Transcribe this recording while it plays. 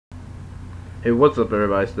Hey, what's up,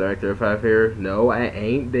 everybody? Stack5 here. No, I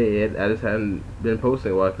ain't dead. I just haven't been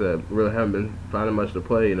posting like that. Really haven't been finding much to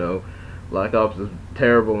play, Black Ops is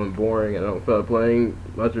terrible and boring. I don't feel like playing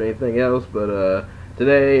much of anything else, but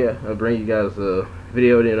today I'll bring you guys a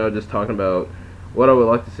video, just talking about what I would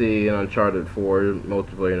like to see in Uncharted 4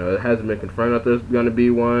 multiplayer. It hasn't been confirmed that there's going to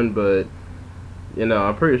be one, but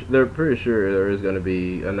they're pretty sure there is going to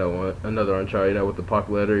be another Uncharted, with the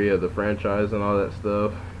popularity of the franchise and all that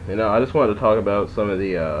stuff. I just wanted to talk about some of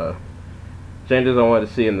the changes I wanted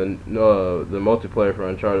to see in the multiplayer for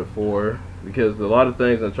Uncharted 4, because a lot of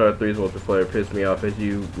things in Uncharted 3's multiplayer piss me off, as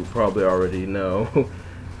you probably already know.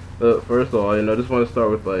 First of all, just want to start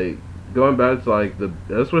with going back to I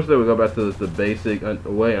just wish they would go back to the basic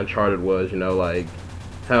way Uncharted was, like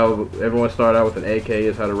how everyone started out with an AK,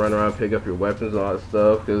 is how to run around, pick up your weapons and all that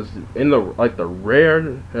stuff. Because in the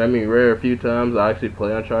rare few times I actually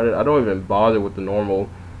play Uncharted, I don't even bother with the normal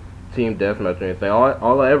team deathmatch or anything.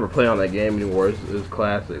 All I ever play on that game anymore is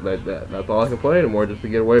classic. That's all I can play anymore, just to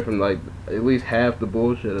get away from at least half the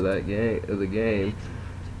bullshit of the game.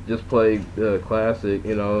 Just play classic.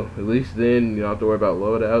 At least then you don't have to worry about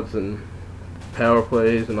loadouts and power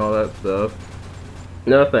plays and all that stuff.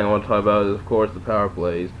 Another thing I want to talk about is, of course, the power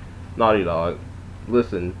plays. Naughty Dog,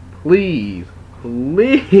 listen, please, for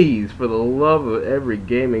the love of every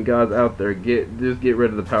gaming gods out there, just get rid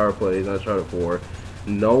of the power plays on Uncharted 4.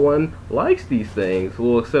 No one likes these things,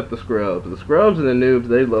 well, except the scrubs. The scrubs and the noobs,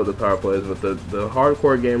 they love the power plays, but the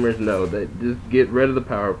hardcore gamers, no. They just get rid of the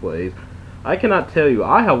power plays. I cannot tell you,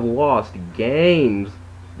 I have lost games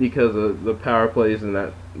because of the power plays in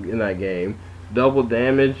that game. Double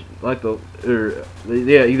damage,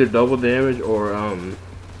 either double damage or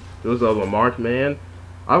it was a marked man.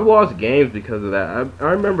 I've lost games because of that.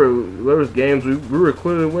 I remember there was games we were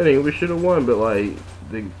clearly winning, we should have won, but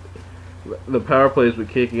the power plays would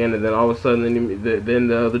kick in, and then all of a sudden then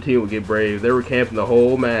the other team would get brave. They were camping the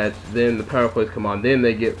whole match, then the power plays come on, then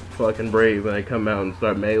they get fucking brave and they come out and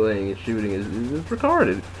start meleeing and shooting. It's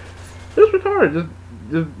retarded. It's retarded.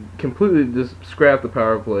 Just completely just scrap the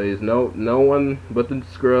power plays. No one but the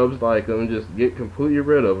scrubs like them. Just get completely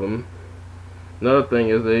rid of them. Another thing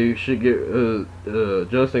is they should get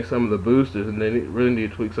adjusting some of the boosters, and they really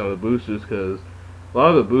need to tweak some of the boosters, because a lot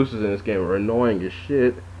of the boosters in this game are annoying as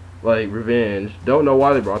shit. Like Revenge, don't know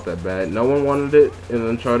why they brought that back. No one wanted it in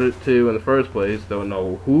Uncharted 2 in the first place. Don't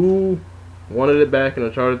know who wanted it back in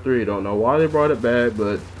Uncharted 3. Don't know why they brought it back,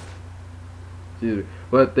 but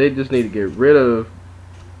they just need to get rid of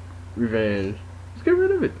Revenge. Just get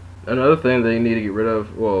rid of it. Another thing they need to get rid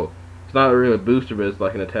of, well, it's not really a booster, but it's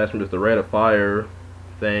like an attachment. It's the rate of fire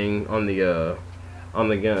thing on the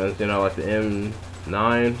guns. Like the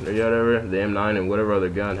M9 or whatever. The M9 and whatever other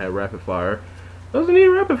gun had rapid fire. Doesn't need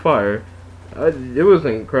rapid fire. It was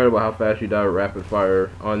incredible how fast you die with rapid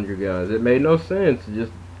fire on your guns. It made no sense.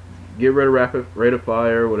 Just get rid of rapid rate of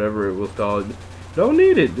fire, whatever it was called. Don't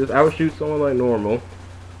need it. Just outshoot someone like normal.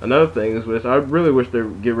 Another thing is, which I really wish they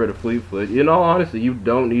would get rid of Fleet Foot. In all honesty, you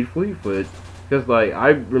don't need Fleet Foot. Because, I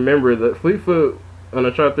remember that Fleet Foot, when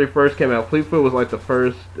Uncharted 3 first came out, Fleet Foot was the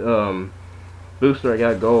first booster I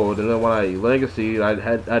got gold. And then when I Legacy, I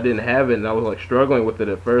didn't have it, and I was, struggling with it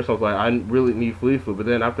at first. I was like, I really need Fleet Foot. But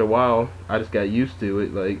then after a while, I just got used to it.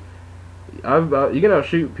 You can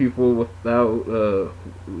outshoot people without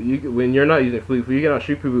when you're not using Fleet Foot. You can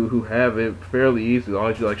outshoot people who have it fairly easily, as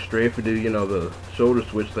long as you strafe or do the shoulder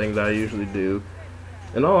switch thing that I usually do.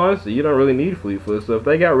 In all honesty, you don't really need Fleet Foot. So if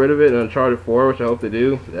they got rid of it in Uncharted 4, which I hope they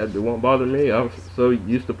do, it won't bother me. I'm so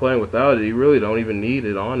used to playing without it. You really don't even need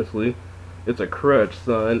it, honestly. It's a crutch,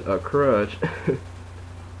 son, a crutch.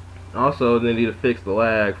 Also, they need to fix the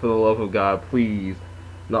lag. For the love of God, please,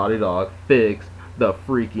 Naughty Dog, fix the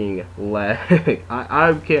freaking lag.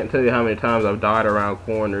 I can't tell you how many times I've died around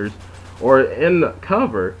corners or in the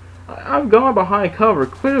cover. I've gone behind cover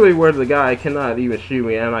clearly where the guy cannot even shoot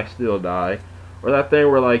me, and I still die. Or that thing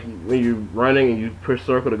where when you're running and you push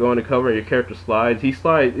circle to go into cover and your character slides. He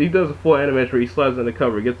does a full animation where he slides into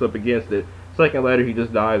cover, gets up against it. Second later he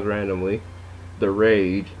just dies randomly. The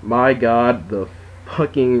rage. My God, the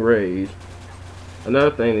fucking rage. Another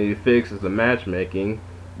thing that you fix is the matchmaking.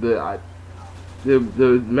 The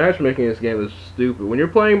matchmaking in this game is stupid. When you're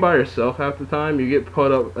playing by yourself half the time, you get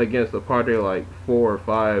put up against a party of 4 or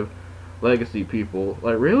 5 Legacy people.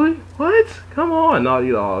 Really? What? Come on, Naughty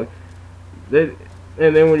Dog. And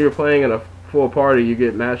then when you're playing in a full party, you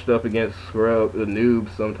get matched up against the noobs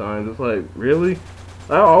sometimes. It's really?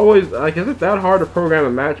 Is it that hard to program a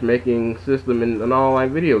matchmaking system in an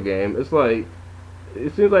online video game? It's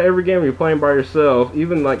it seems like every game you're playing by yourself,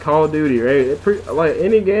 even like Call of Duty or like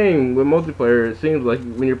any game with multiplayer, it seems like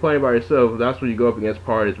when you're playing by yourself, that's when you go up against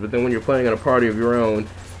parties. But then when you're playing in a party of your own,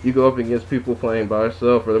 you go up against people playing by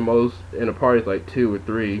yourself, or the most in a party is like 2 or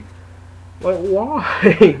 3. Like,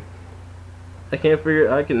 why? I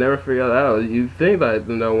can never figure that out. You think that,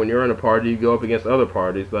 you know, when you're in a party, you go up against other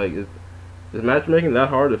parties. Like, is matchmaking that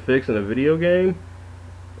hard to fix in a video game?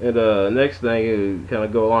 And next thing to kind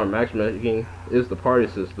of go along matchmaking is the party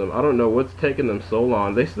system. I don't know what's taking them so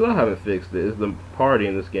long. They still haven't fixed it. Is the party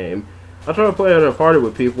in this game? I try to play in a party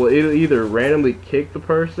with people. It'll either randomly kick the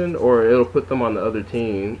person or it'll put them on the other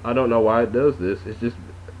team. I don't know why it does this. It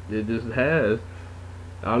just has.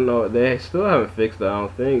 I don't know. They still haven't fixed it. I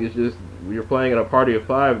don't think. It's just you're playing in a party of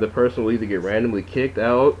 5. The person will either get randomly kicked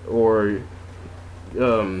out or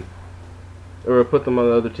put them on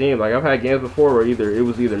the other team. Like, I've had games before where it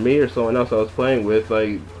was either me or someone else I was playing with.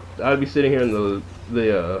 Like, I'd be sitting here in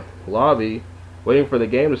the lobby waiting for the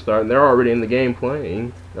game to start, and they're already in the game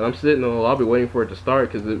playing. And I'm sitting in the lobby waiting for it to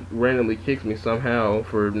start because it randomly kicks me somehow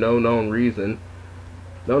for no known reason.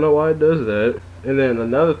 Don't know why it does that. And then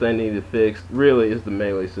another thing needed fixed really is the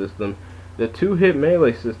melee system. The 2-hit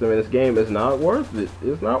melee system in this game is not worth it.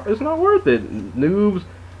 It's not worth it. Noobs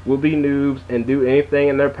will be noobs and do anything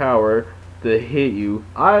in their power to hit you.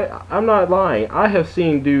 I'm not lying. I have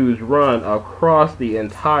seen dudes run across the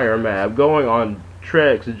entire map, going on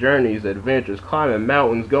treks, journeys, adventures, climbing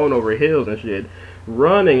mountains, going over hills and shit,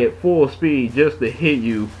 running at full speed just to hit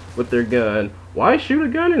you with their gun. Why shoot a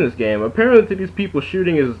gun in this game? Apparently to these people,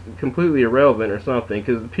 shooting is completely irrelevant or something,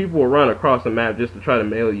 because people will run across the map just to try to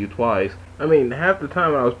melee you twice. I mean, half the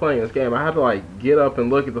time when I was playing this game, I had to like get up and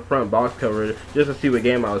look at the front box cover just to see what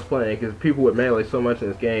game I was playing, because people would melee so much in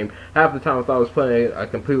this game. Half the time I thought I was playing a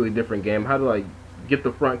completely different game. I had to like get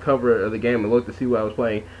the front cover of the game and look to see what I was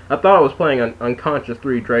playing. I thought I was playing an Uncharted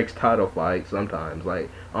 3 Drake's title fight sometimes. Like,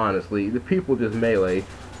 honestly, the people just melee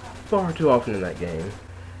far too often in that game.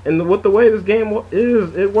 And with the way this game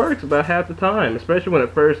is, it works about half the time, especially when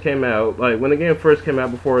it first came out. Like, when the game first came out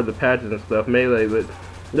before the patches and stuff, melee, but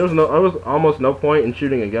there was almost no point in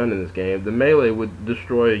shooting a gun in this game. The melee would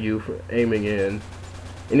destroy you for aiming in.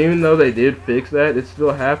 And even though they did fix that, it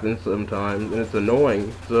still happens sometimes, and it's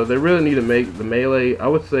annoying. So they really need to make the melee, I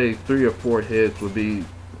would say 3 or 4 hits would be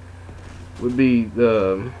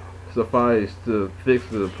suffice to fix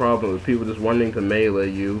the problem of people just wanting to melee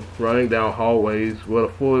you, running down hallways with a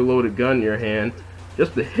fully loaded gun in your hand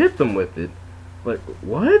just to hit them with it. Like,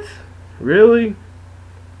 what? Really?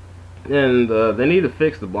 And they need to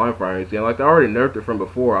fix the blind firing again. Like, they already nerfed it from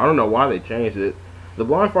before. I don't know why they changed it. The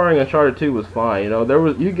blind firing in Uncharted 2 was fine. You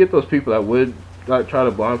know, you get those people that would like try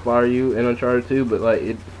to blind fire you in Uncharted 2, but like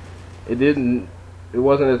it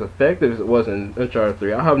wasn't as effective as it was in Uncharted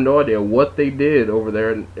 3. I have no idea what they did over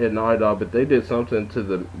there in Naughty Dog, but they did something to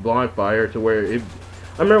the blind fire to where it.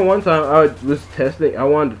 I remember one time I was testing. I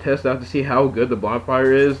wanted to test out to see how good the blind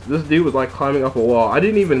fire is. This dude was like climbing up a wall. I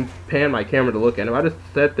didn't even pan my camera to look at him. I just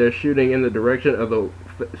sat there shooting in the direction of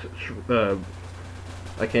the.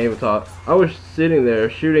 I can't even talk. I was sitting there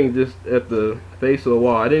shooting just at the face of the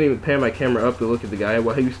wall. I didn't even pan my camera up to look at the guy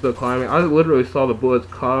while he was still climbing. I literally saw the bullets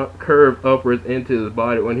curve upwards into his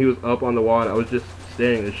body when he was up on the wall, and I was just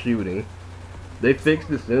standing there shooting. They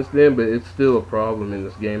fixed it since then, but it's still a problem in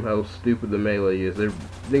this game how stupid the melee is. They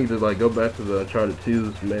need to like go back to the Uncharted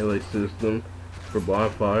 2's melee system for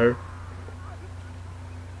blind fire.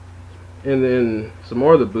 And then some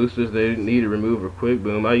more of the boosters they need to remove a quick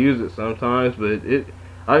boom. I use it sometimes, but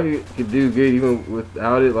I could do good even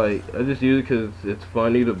without it. Like, I just use it because it's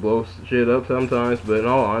funny to blow shit up sometimes. But in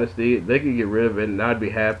all honesty, they could get rid of it and I'd be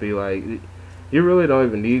happy. Like, you really don't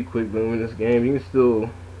even need quick boom in this game. You can still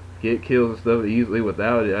get kills and stuff easily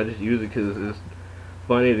without it. I just use it because it's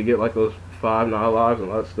funny to get like those 5 9 lives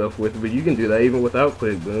and all that stuff with it. But you can do that even without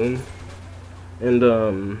quick boom. And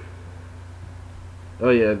oh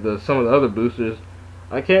yeah, some of the other boosters,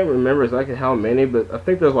 I can't remember exactly how many, but I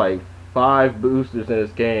think there's like 5 boosters in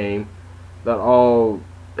this game that all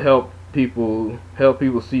help people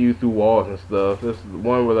see you through walls and stuff. There's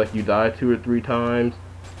one where like you die 2 or 3 times.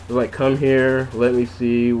 It's like, come here, let me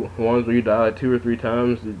see. Ones where you die like 2 or 3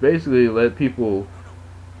 times. It basically let people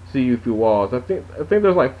see you through walls. I think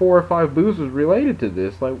there's like 4 or 5 boosters related to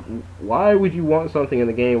this. Like, why would you want something in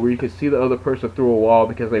the game where you can see the other person through a wall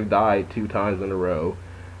because they've died 2 times in a row?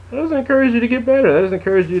 That doesn't encourage you to get better. That doesn't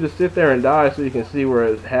encourage you to sit there and die so you can see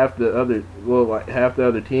where half the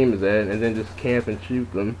other team is at, and then just camp and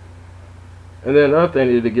shoot them. And then another thing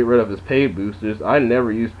they need to get rid of is paid boosters. I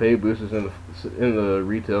never used paid boosters in the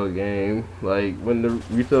retail game. Like when the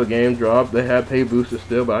retail game dropped, they had paid boosters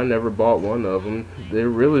still, but I never bought one of them. There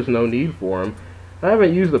really is no need for them. I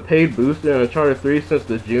haven't used a paid booster in Uncharted 3 since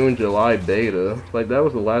the June-July beta. Like that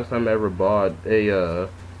was the last time I ever bought a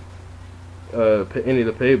any of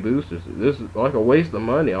the paid boosters. This is like a waste of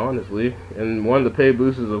money, honestly. And one of the paid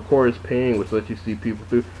boosters, of course, ping, which lets you see people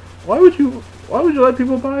through. Why would you let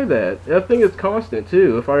people buy that? I think it's constant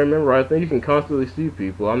too. If I remember, I think you can constantly see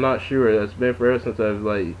people. I'm not sure. It's been forever since I've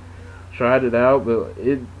like tried it out, but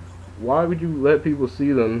why would you let people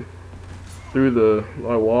see them through the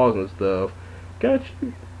walls and stuff? What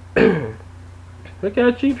kind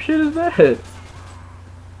of cheap shit is that?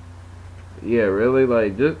 Yeah, really,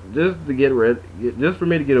 like just to just for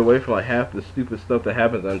me to get away from like half the stupid stuff that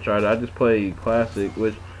happens on Uncharted, I just play Classic,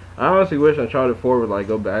 which I honestly wish Uncharted 4 would like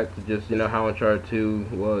go back to just, you know, how Uncharted 2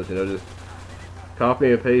 was, you know, just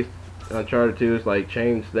copy and paste Uncharted 2, is like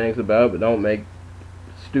change things about it, but don't make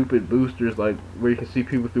stupid boosters like where you can see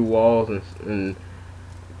people through walls and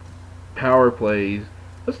power plays.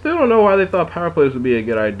 I still don't know why they thought power plays would be a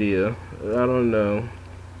good idea. I don't know.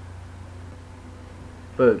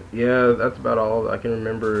 But yeah, that's about all I can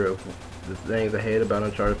remember of the things I hate about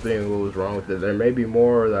Uncharted 3 and what was wrong with it. There may be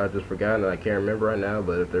more that I've just forgotten that I can't remember right now,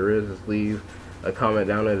 but if there is, just leave a comment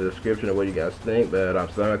down in the description of what you guys think. But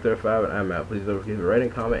I'm Stomach 5 and I'm out. Please don't forget to rate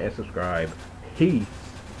and comment and subscribe. Peace.